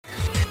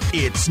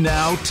It's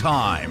now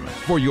time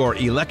for your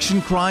Election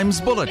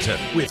Crimes Bulletin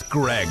with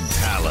Greg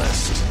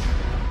Palast.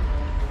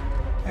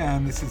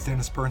 And this is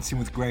Dennis Bernstein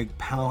with Greg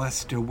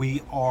Palast.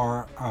 We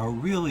are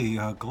really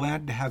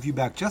glad to have you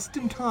back just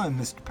in time,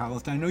 Mr.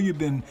 Palast. I know you've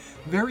been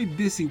very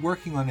busy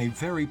working on a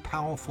very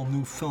powerful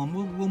new film.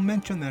 We'll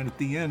mention that at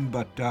the end,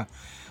 but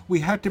we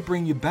had to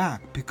bring you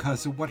back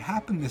because of what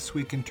happened this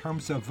week in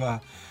terms of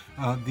the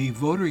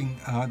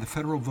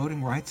Federal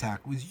Voting Rights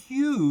Act was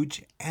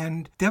huge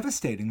and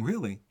devastating,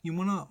 really. You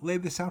want to lay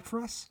this out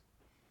for us?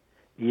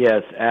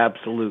 Yes,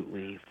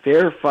 absolutely.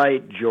 Fair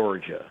Fight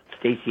Georgia,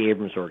 Stacey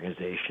Abrams'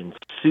 organization,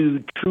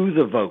 sued True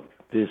the Vote,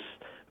 this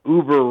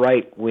uber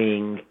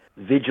right-wing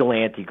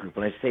vigilante group.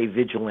 When I say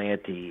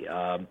vigilante,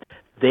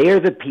 they are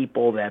the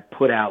people that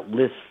put out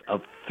lists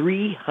of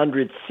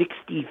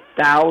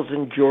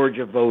 360,000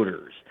 Georgia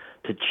voters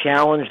to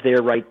challenge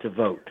their right to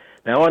vote.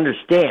 Now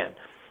understand,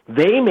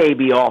 they may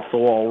be also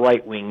all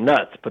right-wing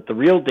nuts, but the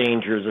real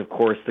danger is, of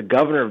course, the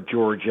governor of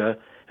Georgia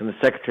and the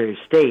Secretary of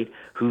State,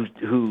 who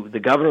the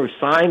governor who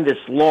signed this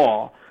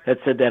law that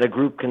said that a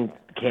group can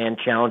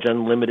challenge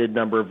unlimited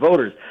number of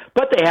voters.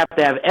 But they have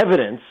to have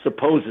evidence,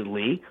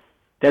 supposedly,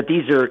 that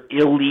these are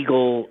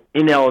illegal,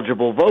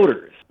 ineligible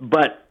voters.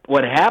 But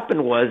what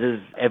happened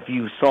is if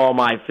you saw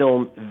my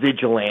film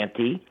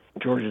Vigilante,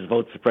 Georgia's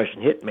vote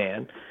suppression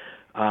hitman,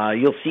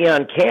 you'll see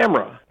on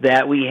camera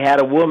that we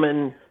had a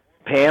woman,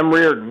 Pam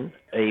Reardon,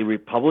 a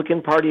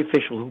Republican Party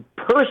official who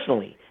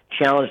personally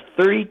challenged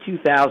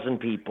 32,000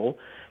 people.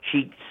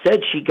 She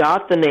said she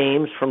got the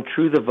names from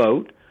True the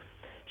Vote.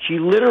 She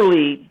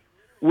literally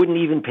wouldn't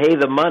even pay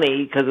the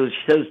money because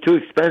she said it was too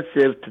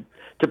expensive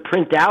to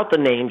print out the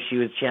names she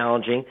was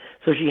challenging.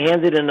 So she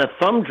handed in a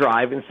thumb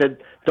drive and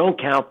said,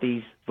 don't count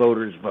these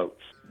voters'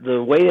 votes.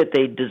 The way that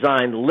they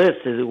designed the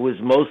list is it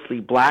was mostly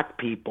black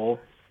people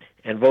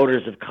and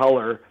voters of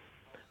color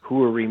who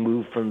were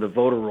removed from the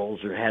voter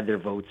rolls or had their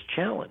votes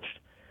challenged.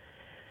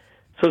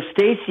 So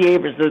Stacey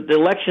Abrams, the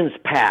elections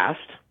passed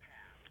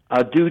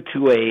due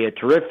to a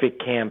terrific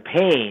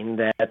campaign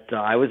that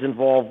I was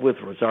involved with,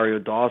 Rosario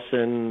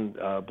Dawson,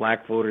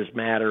 Black Voters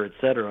Matter, et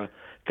cetera,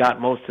 got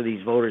most of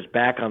these voters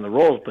back on the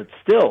rolls, but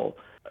still,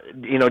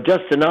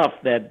 just enough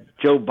that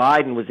Joe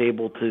Biden was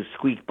able to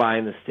squeak by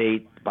in the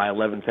state by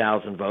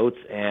 11,000 votes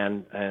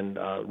and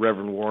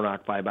Reverend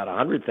Warnock by about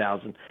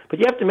 100,000. But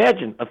you have to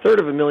imagine,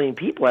 250,000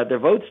 people had their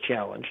votes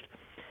challenged.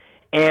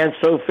 And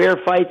so Fair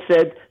Fight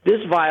said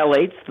this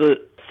violates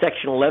the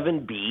Section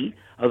 11B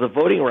of the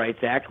Voting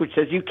Rights Act, which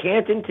says you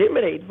can't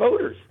intimidate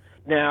voters.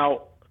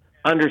 Now,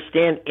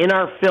 understand, in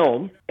our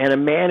film, and a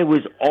man who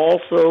was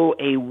also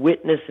a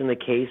witness in the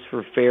case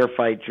for Fair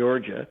Fight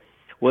Georgia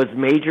was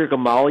Major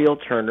Gamaliel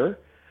Turner,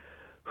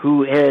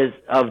 who is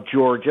of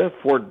Georgia,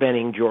 Fort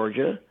Benning,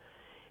 Georgia.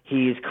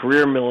 He's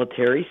career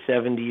military,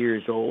 70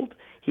 years old.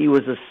 He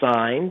was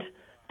assigned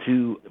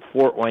to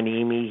Fort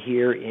Hueneme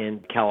here in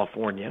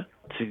California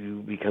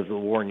because of the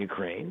war in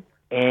Ukraine.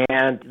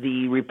 And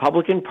the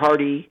Republican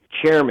Party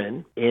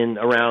chairman in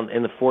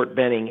the Fort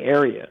Benning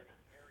area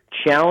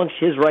challenged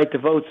his right to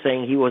vote,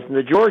 saying he wasn't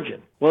a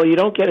Georgian. Well, you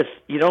don't get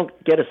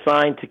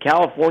assigned to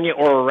California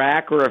or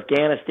Iraq or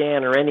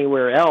Afghanistan or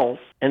anywhere else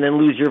and then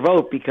lose your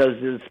vote because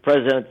it's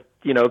president,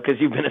 because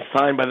you've been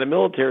assigned by the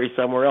military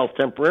somewhere else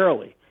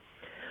temporarily.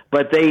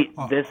 But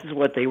this is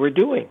what they were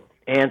doing.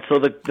 And so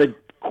the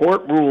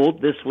court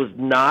ruled this was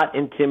not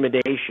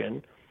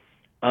intimidation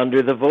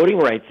under the Voting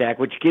Rights Act,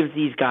 which gives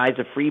these guys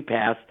a free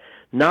pass,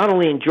 not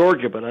only in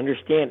Georgia, but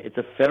understand it's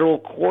a federal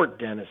court,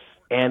 Dennis.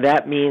 And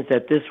that means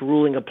that this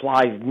ruling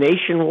applies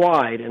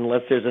nationwide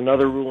unless there's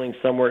another ruling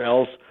somewhere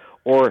else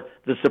or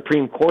the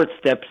Supreme Court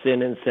steps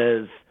in and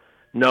says,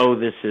 no,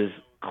 this is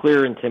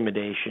clear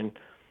intimidation.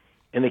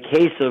 In the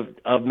case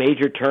of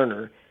Major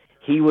Turner,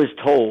 he was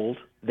told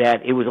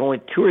that it was only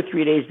 2 or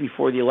 3 days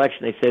before the election.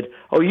 They said,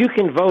 you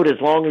can vote as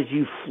long as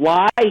you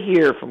fly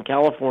here from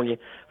California,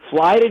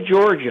 fly to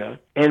Georgia,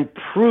 and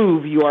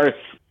prove you are,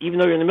 even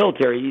though you're in the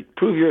military, you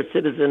prove you're a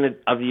citizen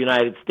of the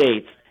United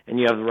States and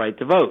you have the right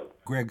to vote.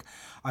 Greg,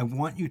 I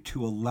want you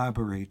to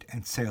elaborate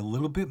and say a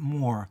little bit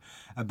more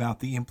about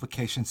the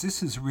implications.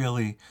 This is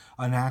really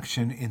an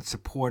action in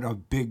support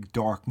of big,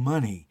 dark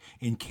money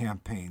in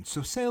campaigns.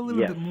 So say a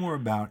little bit more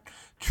about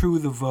True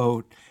the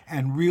Vote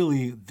and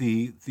really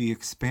the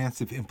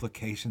expansive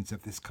implications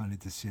of this kind of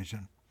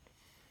decision.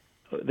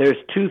 There's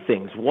two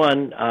things.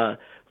 One,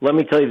 let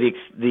me tell you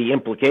the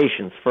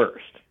implications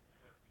first.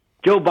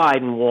 Joe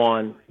Biden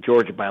won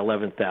Georgia by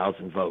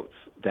 11,000 votes.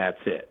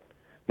 That's it.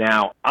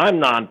 Now, I'm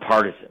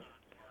nonpartisan.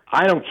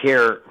 I don't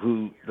care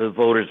who the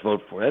voters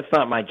vote for. That's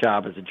not my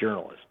job as a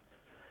journalist.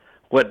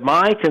 What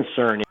my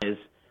concern is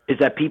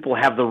that people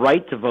have the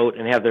right to vote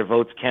and have their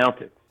votes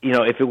counted.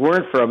 If it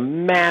weren't for a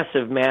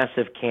massive,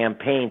 massive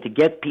campaign to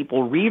get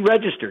people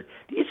re-registered,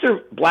 these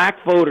are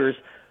black voters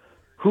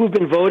who've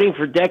been voting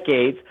for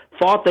decades,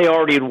 thought they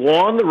already had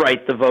won the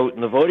right to vote in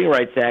the Voting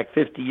Rights Act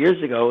 50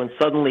 years ago, and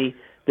suddenly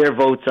their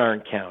votes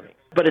aren't counting.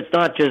 But it's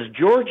not just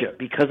Georgia.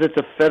 Because it's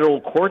a federal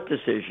court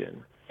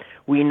decision,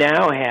 we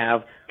now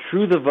have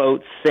True the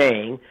Vote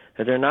saying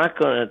that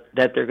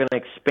they're going to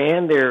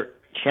expand their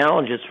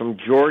challenges from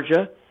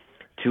Georgia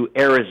to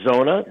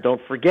Arizona.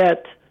 Don't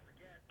forget,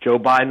 Joe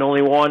Biden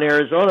only won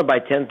Arizona by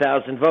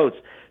 10,000 votes.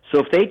 So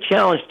if they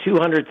challenge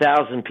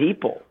 200,000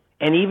 people,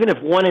 and even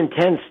if 1 in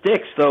 10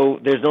 sticks, though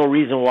there's no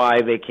reason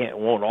why they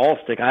won't all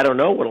stick, I don't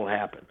know what'll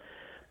happen.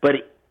 But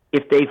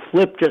if they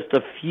flip just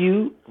a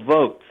few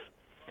votes,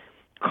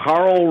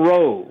 Karl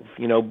Rove,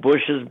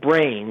 Bush's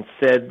brain,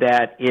 said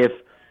that if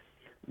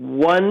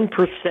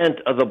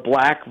 1% of the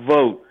black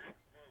vote,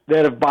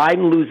 that if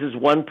Biden loses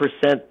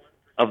 1%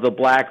 of the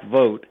black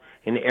vote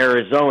in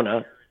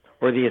Arizona,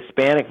 or the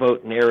Hispanic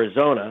vote in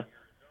Arizona,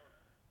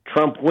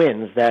 Trump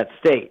wins that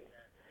state.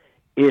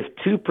 If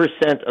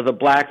 2% of the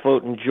black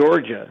vote in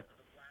Georgia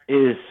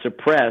is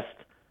suppressed,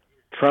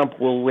 Trump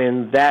will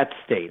win that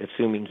state,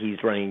 assuming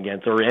he's running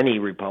against, or any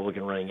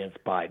Republican running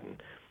against Biden,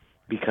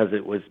 because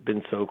it was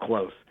been so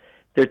close.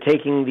 They're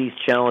taking these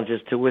challenges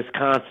to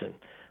Wisconsin,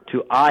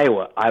 to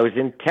Iowa. I was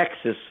in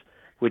Texas,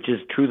 which is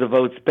True the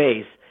Vote's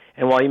base,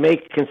 and while you may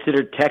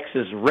consider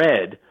Texas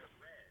red,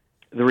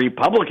 the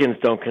Republicans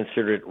don't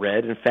consider it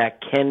red. In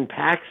fact, Ken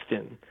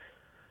Paxton,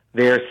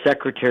 their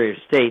Secretary of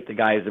State, the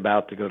guy is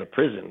about to go to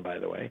prison, by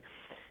the way,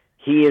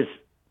 he has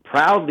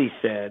proudly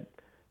said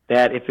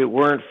that if it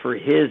weren't for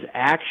his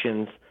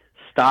actions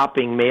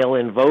stopping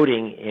mail-in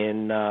voting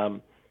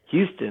in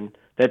Houston,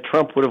 that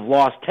Trump would have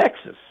lost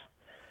Texas.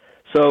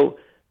 So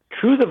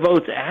True the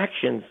Vote's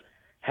actions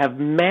have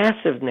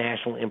massive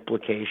national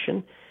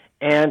implication,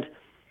 and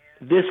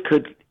this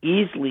could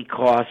easily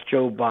cost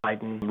Joe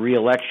Biden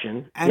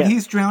re-election. And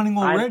he's drowning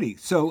already.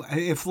 So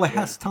if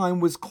last time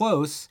was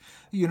close,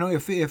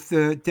 if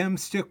the Dems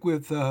stick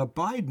with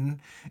Biden,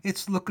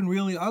 it's looking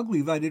really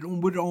ugly that it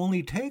would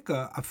only take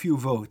a few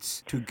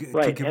votes to give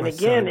and us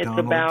again, it's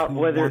Donald, about who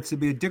whether wants to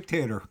be a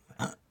dictator.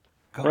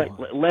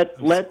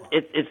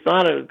 It's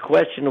not a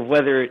question of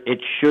whether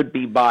it should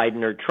be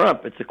Biden or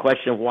Trump. It's a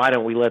question of why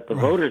don't we let the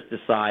voters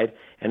decide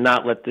and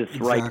not let this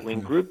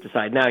right-wing group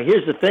decide. Now,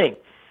 here's the thing.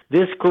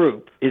 This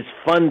group is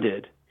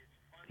funded.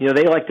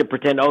 They like to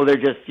pretend, they're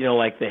just,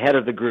 like the head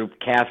of the group,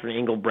 Catherine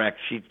Engelbrecht.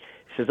 She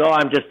says,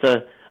 I'm just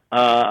a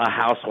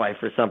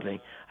housewife or something.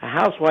 A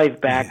housewife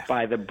backed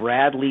by the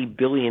Bradley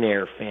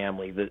billionaire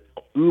family, the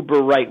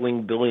uber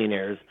right-wing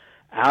billionaires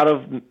out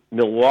of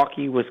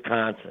Milwaukee,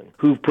 Wisconsin,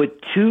 who've put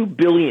 $2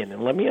 billion,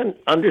 and let me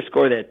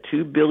underscore that,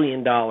 $2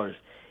 billion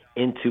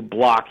into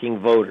blocking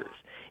voters.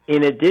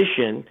 In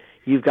addition,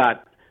 you've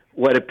got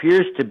what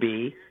appears to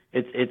be,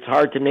 it's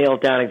hard to nail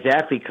it down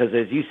exactly because,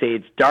 as you say,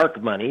 it's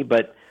dark money,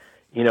 but,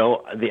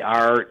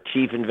 our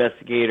chief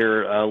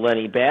investigator,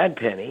 Lenny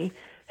Badpenny,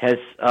 has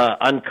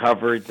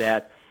uncovered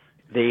that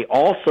they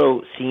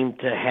also seem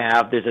to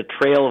have, there's a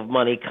trail of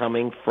money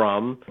coming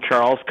from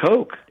Charles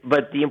Koch.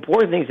 But the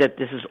important thing is that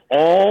this is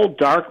all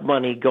dark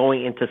money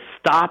going into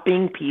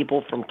stopping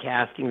people from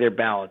casting their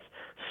ballots,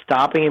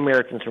 stopping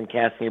Americans from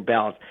casting their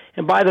ballots.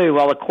 And by the way,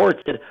 while the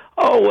court said,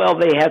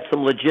 they had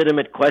some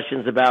legitimate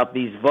questions about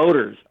these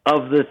voters,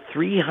 of the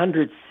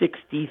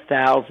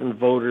 360,000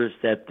 voters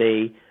that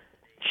they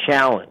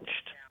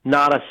challenged,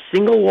 not a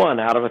single one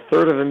out of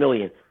 1/3 of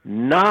 1,000,000,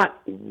 not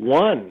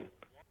one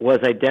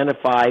was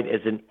identified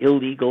as an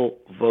illegal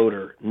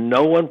voter.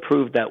 No one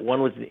proved that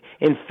one was.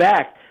 In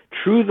fact,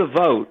 True the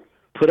Vote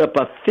put up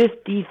a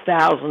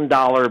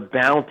 $50,000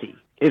 bounty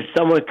if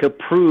someone could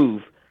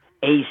prove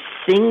a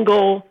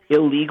single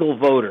illegal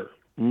voter.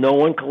 No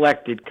one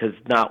collected because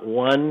not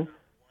one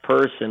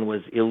person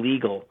was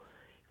illegal,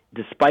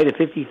 despite a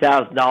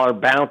 $50,000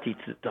 bounty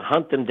to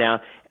hunt them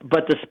down,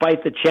 but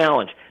despite the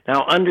challenge.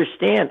 Now,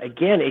 understand,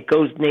 again, it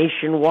goes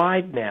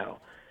nationwide now.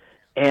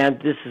 And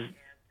this is,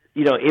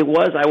 it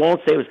was, I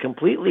won't say it was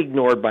completely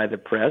ignored by the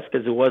press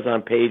because it was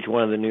on page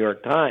 1 of the New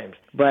York Times.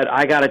 But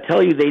I got to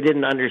tell you, they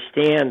didn't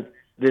understand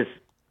this,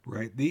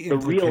 the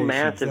real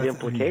massive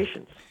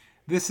implications.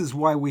 This is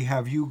why we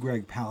have you,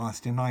 Greg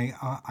Palast, and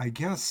I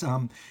guess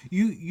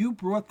you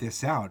brought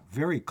this out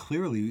very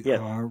clearly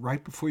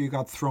right before you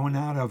got thrown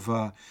out of,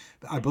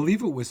 I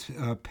believe it was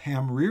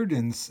Pam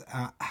Reardon's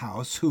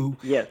house, who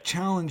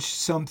challenged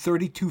some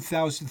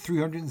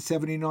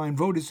 32,379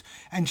 voters,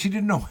 and she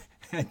didn't know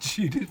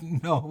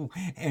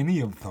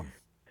any of them.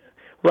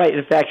 Right.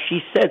 In fact,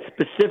 she said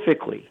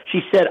specifically,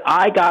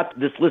 I got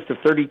this list of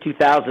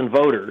 32,000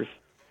 voters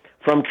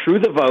from True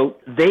the Vote.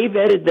 They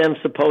vetted them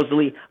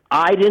supposedly.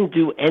 I didn't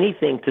do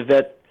anything to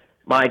vet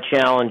my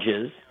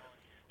challenges.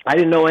 I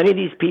didn't know any of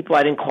these people.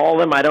 I didn't call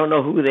them. I don't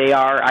know who they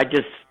are. I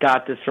just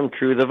got this from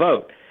True the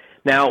Vote.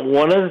 Now,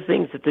 one of the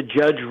things that the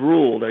judge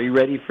ruled, are you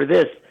ready for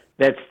this,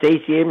 that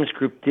Stacey Abrams'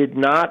 group did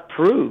not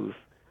prove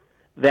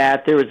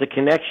that there was a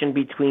connection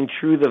between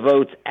True the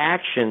Vote's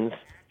actions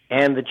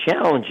and the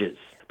challenges.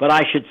 But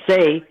I should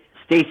say,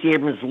 Stacey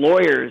Abrams'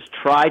 lawyers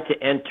tried to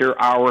enter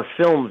our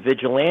film,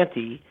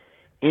 Vigilante,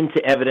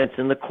 into evidence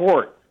in the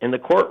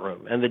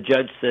courtroom, and the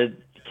judge said,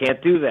 you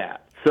can't do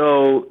that.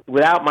 So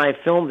without my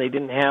film, they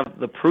didn't have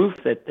the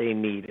proof that they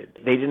needed.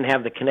 They didn't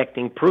have the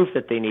connecting proof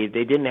that they needed.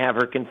 They didn't have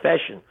her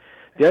confession.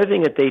 The other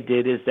thing that they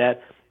did is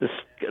that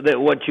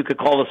what you could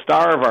call the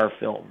star of our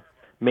film,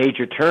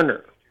 Major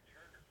Turner,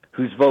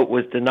 whose vote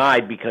was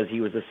denied because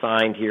he was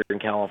assigned here in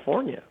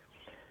California.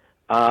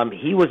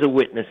 He was a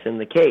witness in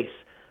the case.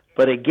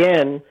 But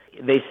again,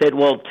 they said,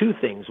 well, two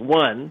things.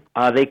 One,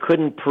 they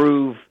couldn't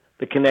prove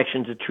the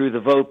connection to True the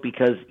Vote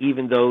because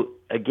even though,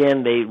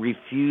 again, they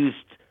refused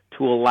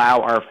to allow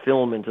our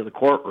film into the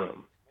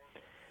courtroom.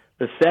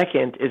 The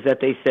second is that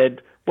they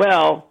said,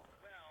 well,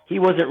 he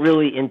wasn't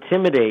really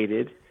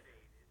intimidated.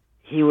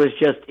 He was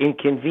just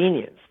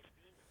inconvenienced.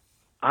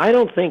 I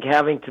don't think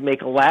having to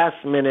make a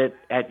last minute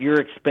at your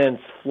expense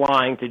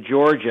flying to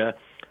Georgia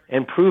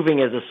and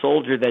proving as a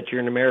soldier that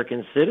you're an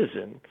American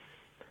citizen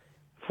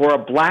for a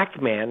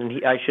black man,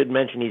 and I should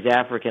mention he's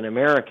African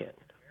American,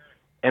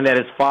 and that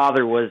his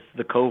father was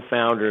the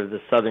co-founder of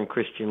the Southern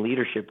Christian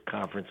Leadership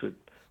Conference with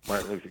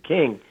Martin Luther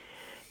King,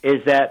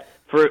 is that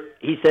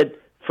he said,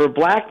 for a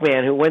black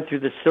man who went through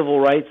the civil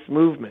rights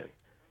movement,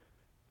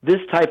 this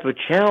type of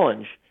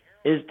challenge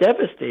is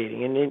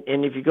devastating.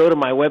 And if you go to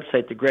my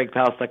website,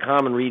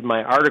 thegregpalast.com, and read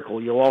my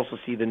article, you'll also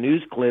see the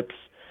news clips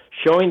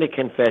showing the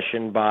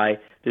confession by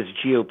this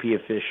GOP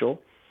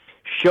official,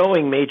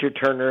 showing Major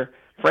Turner,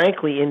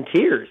 frankly, in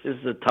tears. This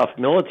is a tough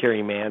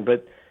military man,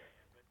 but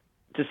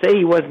to say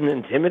he wasn't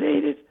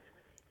intimidated?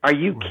 Are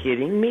you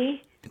kidding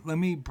me? Let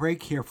me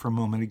break here for a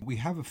moment. We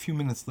have a few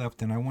minutes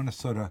left, and I want to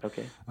sort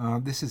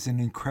of, this is an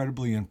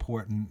incredibly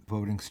important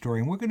voting story,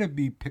 and we're going to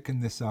be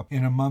picking this up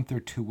in a month or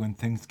two when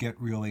things get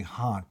really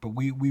hot. But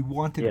we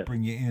wanted to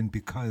bring you in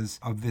because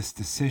of this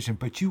decision.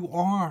 But you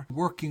are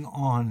working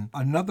on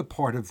another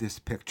part of this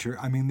picture.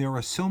 I mean, there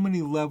are so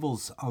many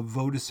levels of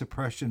voter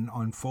suppression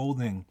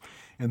unfolding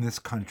in this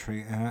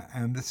country,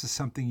 and this is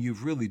something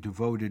you've really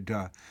devoted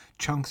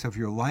chunks of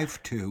your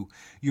life to.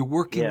 You're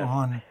working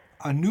on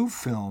a new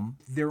film.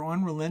 They're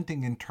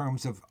unrelenting in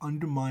terms of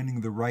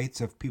undermining the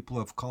rights of people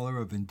of color,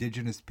 of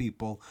indigenous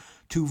people,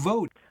 to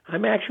vote.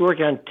 I'm actually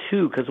working on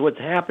two, because what's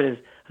happened is,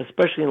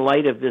 especially in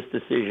light of this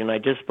decision, I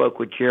just spoke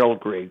with Gerald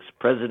Griggs,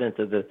 president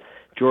of the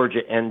Georgia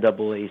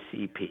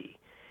NAACP,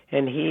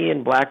 and he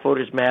and Black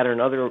Voters Matter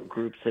and other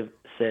groups have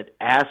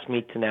asked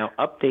me to now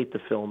update the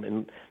film,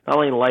 and not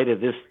only in light of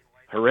this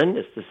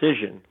horrendous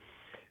decision,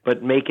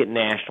 but make it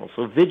national.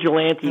 So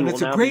Vigilante will now be Vigilante.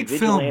 It's a great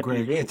film,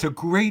 Greg. It's a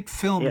great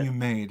film you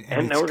made.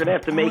 And now we're going to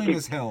have to make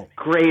it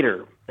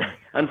greater.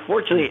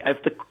 Unfortunately, if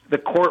the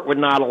court would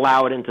not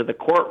allow it into the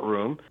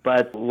courtroom,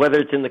 but whether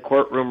it's in the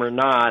courtroom or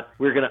not,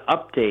 we're going to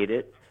update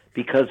it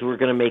because we're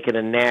going to make it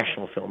a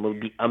national film. It'll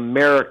be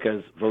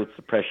America's vote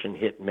suppression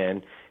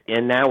hitmen.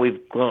 And now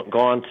we've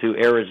gone to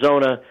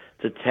Arizona,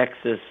 to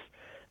Texas,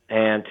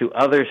 and to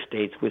other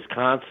states,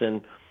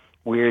 Wisconsin,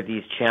 where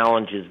these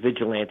challenges,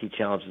 vigilante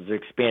challenges, are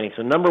expanding.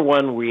 So number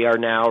one, we are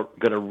now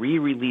going to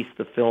re-release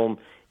the film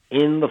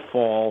in the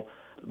fall.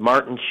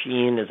 Martin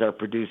Sheen is our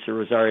producer,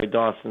 Rosario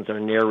Dawson's our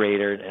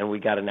narrator, and we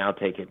got to now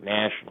take it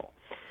national.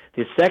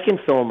 The second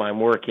film I'm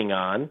working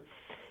on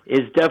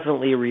is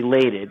definitely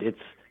related. It's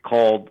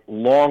called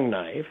Long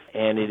Knife,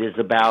 and it is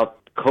about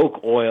Coke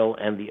oil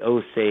and the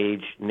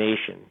Osage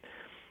Nation.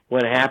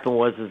 What happened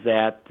was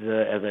that,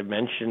 as I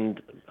mentioned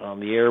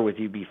on the air with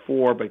you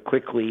before, but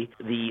quickly,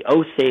 the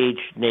Osage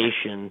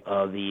Nation,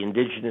 the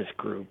indigenous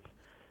group,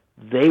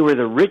 they were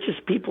the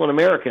richest people in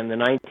America in the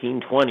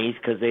 1920s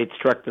because they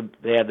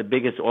had the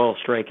biggest oil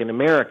strike in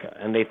America,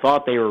 and they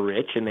thought they were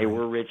rich, and they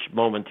were rich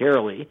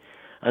momentarily,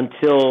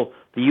 until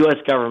the U.S.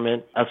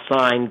 government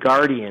assigned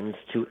guardians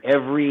to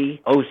every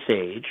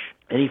Osage.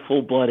 Any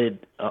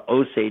full-blooded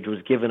Osage was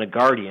given a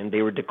guardian.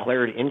 They were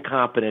declared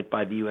incompetent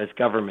by the U.S.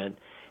 government,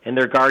 and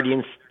their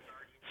guardians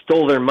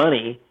stole their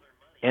money,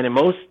 and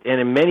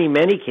in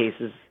many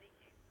cases,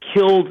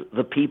 killed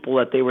the people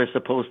that they were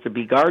supposed to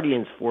be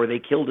guardians for. They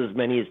killed as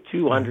many as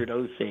 200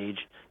 Osage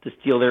to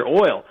steal their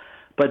oil.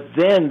 But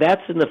then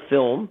that's in the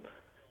film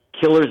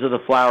Killers of the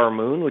Flower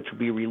Moon, which will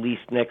be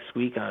released next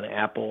week on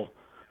Apple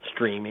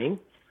streaming.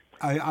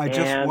 I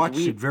just watched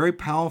it. Very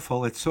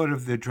powerful. It's sort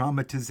of the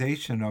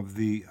dramatization of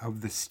the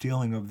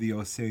stealing of the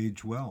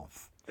Osage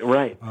wealth.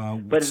 Right.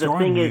 But the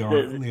thing is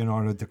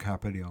Leonardo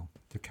DiCaprio.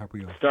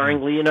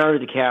 Starring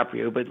Leonardo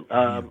DiCaprio, but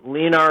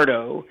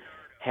Leonardo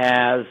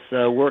has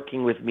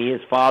working with me.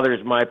 His father is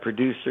my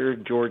producer,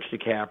 George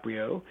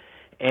DiCaprio,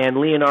 and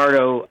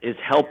Leonardo is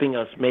helping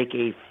us make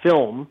a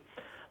film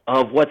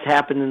of what's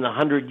happened in the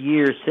 100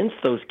 years since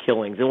those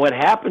killings. And what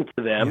happened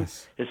to them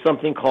is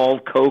something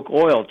called Coke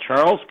oil.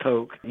 Charles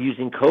Koch,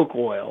 using Coke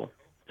oil,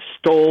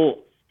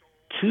 stole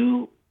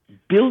 $2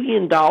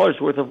 billion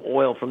worth of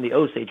oil from the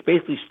Osage,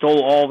 basically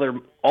stole all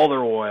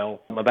their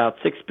oil, about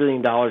 $6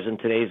 billion in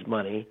today's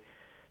money.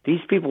 These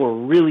people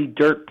were really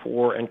dirt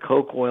poor, and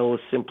Coke oil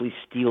was simply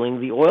stealing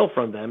the oil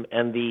from them,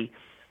 and the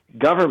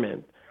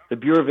government, the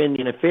Bureau of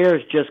Indian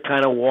Affairs, just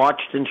kind of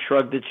watched and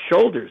shrugged its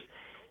shoulders,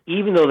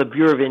 even though the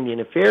Bureau of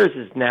Indian Affairs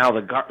is now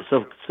the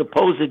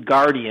supposed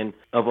guardian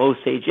of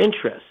Osage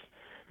interests.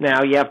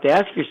 Now, you have to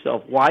ask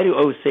yourself, why do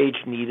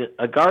Osage need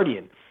a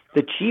guardian?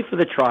 The chief of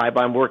the tribe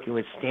I'm working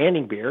with,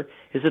 Standing Bear,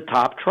 is a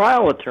top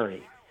trial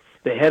attorney.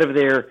 The head of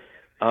their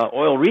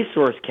Oil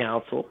Resource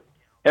Council,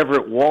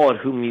 Everett Wallet,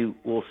 whom you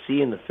will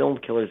see in the film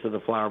Killers of the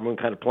Flower Moon,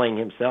 kind of playing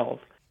himself,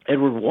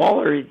 Edward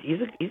Waller, he's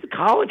a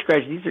college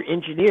graduate. These are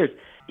engineers.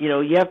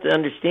 You have to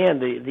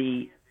understand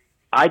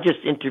I just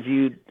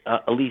interviewed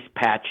Elise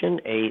Patchen,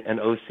 an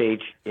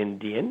Osage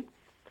Indian,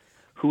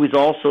 who is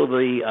also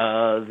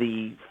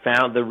the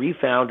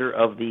refounder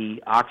of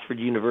the Oxford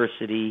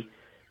University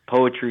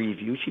Poetry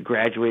Review. She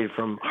graduated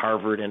from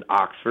Harvard and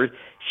Oxford.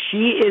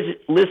 She is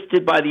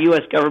listed by the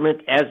U.S.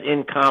 government as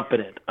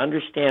incompetent.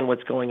 Understand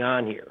what's going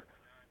on here.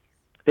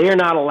 They are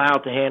not allowed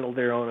to handle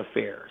their own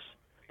affairs.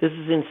 This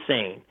is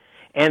insane.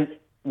 And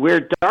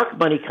where Dark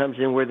Money comes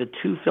in, where the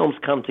two films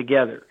come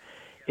together,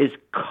 is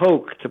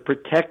Koch, to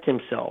protect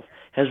himself,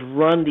 has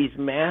run these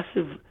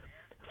massive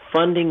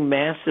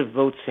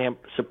vote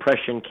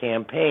suppression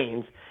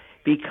campaigns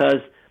because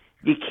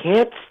you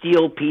can't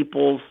steal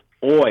people's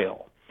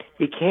oil.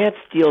 You can't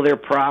steal their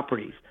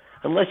properties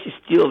unless you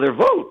steal their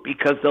vote,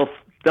 because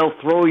they'll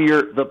throw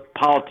the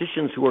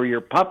politicians who are your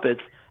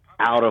puppets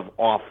out of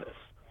office.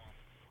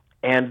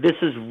 And this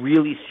is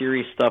really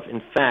serious stuff.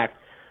 In fact,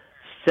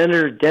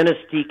 Senator Dennis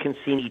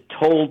DeConcini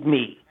told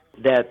me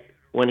that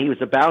when he was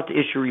about to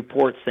issue a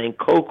report saying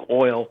Koch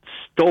Oil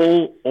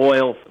stole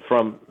oil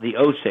from the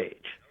Osage,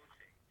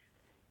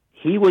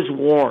 he was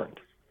warned.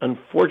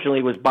 Unfortunately,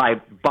 it was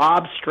by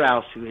Bob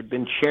Strauss, who had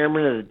been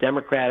chairman of the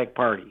Democratic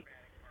Party.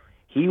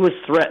 He was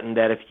threatened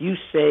that if you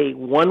say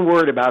one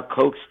word about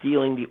Koch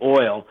stealing the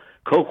oil,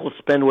 Koch will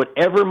spend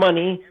whatever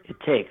money it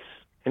takes,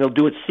 and he'll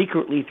do it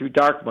secretly through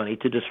dark money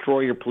to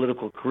destroy your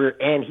political career,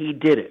 and he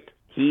did it.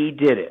 He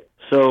did it.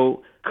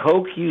 So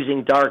Koch,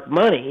 using dark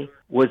money,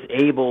 was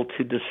able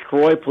to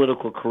destroy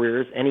political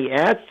careers, and he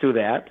adds to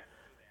that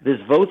this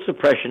vote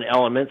suppression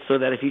element so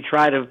that if you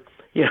try to,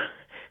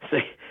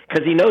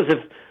 because he knows if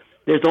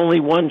there's only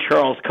one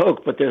Charles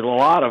Koch, but there's a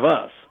lot of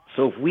us.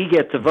 So if we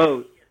get to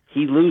vote,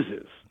 he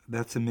loses.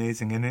 That's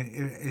amazing. And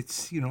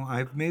it's,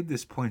 I've made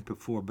this point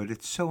before, but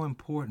it's so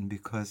important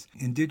because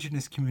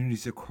indigenous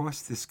communities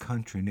across this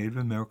country, Native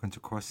Americans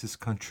across this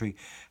country,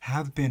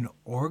 have been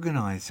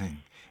organizing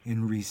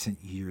in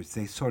recent years.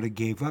 They sort of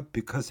gave up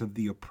because of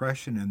the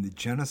oppression and the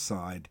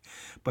genocide,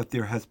 but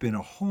there has been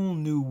a whole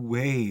new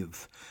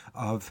wave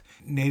of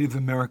Native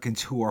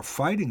Americans who are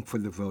fighting for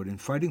the vote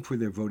and fighting for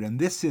their vote. And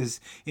this is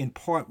in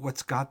part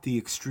what's got the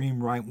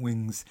extreme right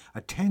wing's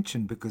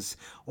attention, because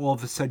all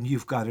of a sudden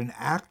you've got an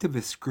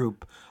activist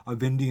group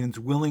of Indians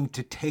willing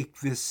to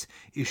take this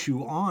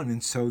issue on,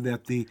 and so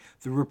that the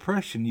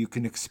repression, you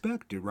can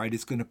expect it, right,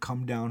 is going to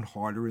come down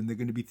harder, and they're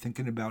going to be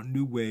thinking about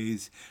new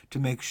ways to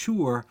make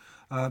sure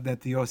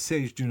that the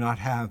Osage do not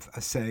have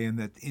a say and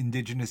that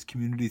indigenous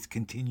communities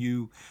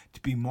continue to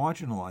be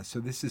marginalized.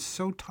 So this is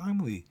so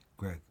timely,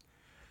 Greg.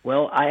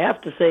 Well, I have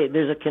to say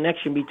there's a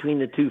connection between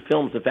the two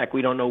films. In fact,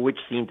 we don't know which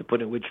scene to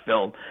put in which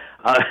film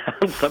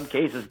in some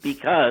cases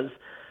because,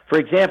 for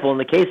example, in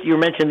the case you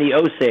mentioned, the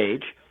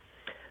Osage,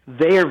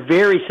 they are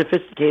very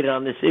sophisticated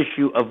on this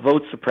issue of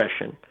vote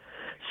suppression.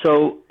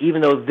 So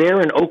even though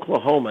they're in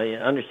Oklahoma, you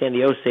understand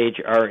the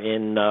Osage are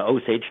in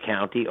Osage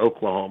County,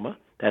 Oklahoma.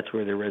 That's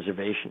where their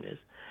reservation is.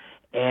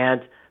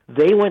 And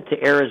they went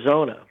to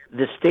Arizona.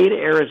 The state of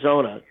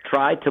Arizona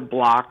tried to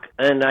block,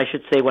 and I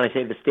should say when I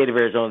say the state of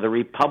Arizona, the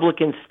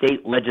Republican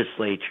state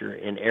legislature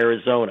in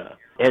Arizona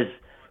has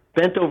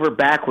bent over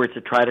backwards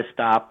to try to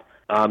stop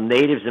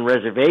natives and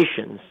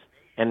reservations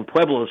and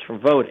pueblos from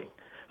voting.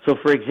 So,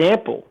 for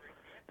example,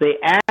 they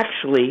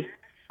actually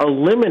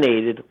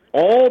eliminated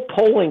all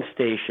polling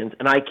stations,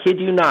 and I kid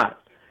you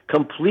not,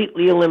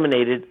 completely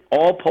eliminated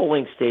all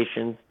polling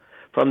stations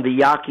from the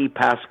Yaqui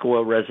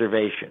Pascua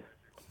Reservation.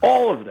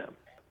 All of them.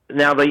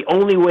 Now, the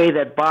only way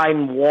that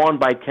Biden won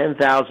by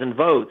 10,000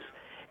 votes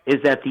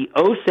is that the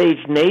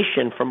Osage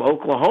Nation from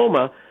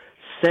Oklahoma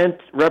sent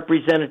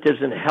representatives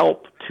and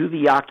help to the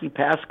Yaqui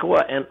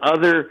Pascua and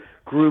other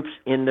groups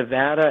in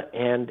Nevada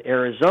and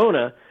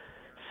Arizona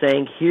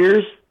saying,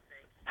 here's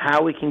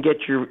how we can get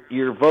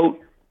your vote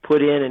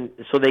put in. And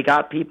so they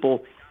got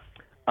people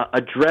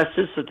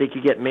addresses so they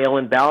could get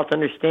mail-in ballots.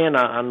 Understand,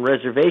 on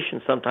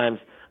reservations, sometimes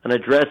an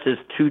address is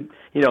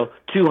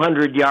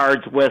 200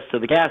 yards west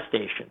of the gas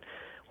station.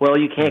 Well,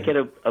 you can't get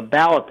a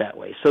ballot that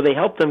way. So they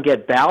helped them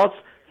get ballots,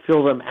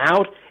 fill them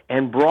out,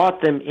 and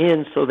brought them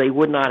in so they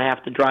would not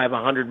have to drive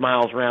 100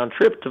 miles round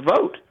trip to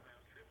vote.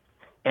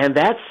 And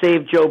that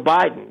saved Joe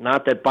Biden.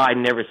 Not that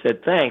Biden never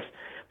said thanks,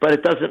 but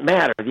it doesn't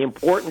matter. The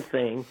important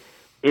thing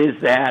is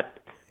that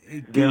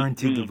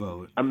the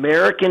vote.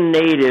 American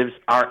natives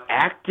are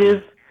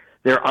active,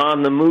 they're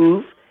on the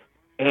move,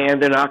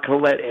 and they're not going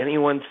to let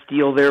anyone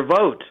steal their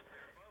vote.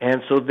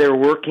 And so they're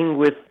working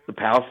with the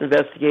Palace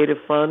Investigative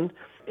Fund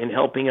in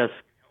helping us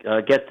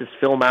get this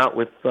film out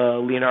with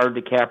Leonardo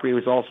DiCaprio,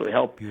 who's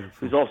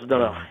also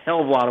done a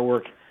hell of a lot of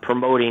work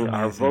promoting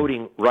our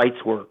voting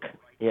rights work.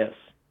 Yes.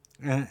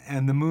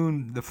 And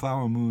the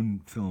Flower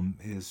Moon film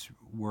is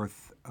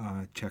worth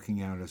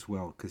checking out as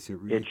well, because it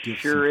gives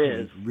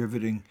sure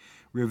some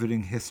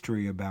riveting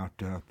history about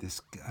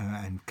this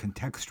and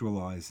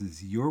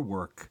contextualizes your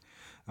work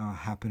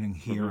happening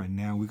here and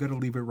now. We've got to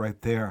leave it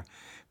right there.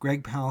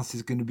 Greg Palast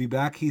is going to be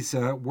back. He's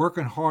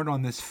working hard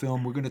on this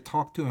film. We're going to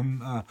talk to him.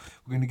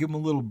 We're going to give him a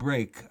little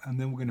break, and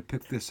then we're going to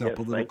pick this up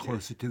a little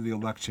closer to the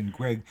election.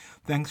 Greg,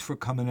 thanks for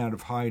coming out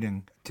of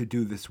hiding to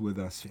do this with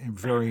us.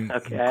 Very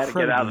okay, I had to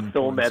get out of the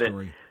film edit.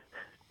 Story.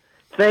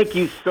 Thank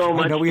you so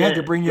much. No, we had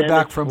to bring you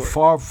back from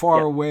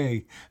far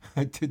away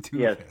to do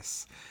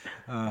this.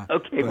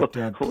 Okay,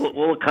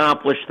 we'll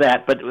accomplish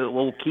that, but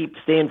we'll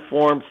stay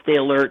informed, stay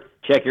alert,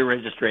 check your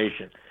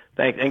registration.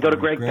 Thanks, and go to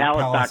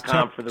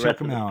GregPalast.com for the rest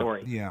of the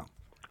story. Yeah.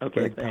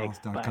 Okay,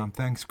 GregPalast.com.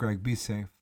 Thanks, Greg. Be safe.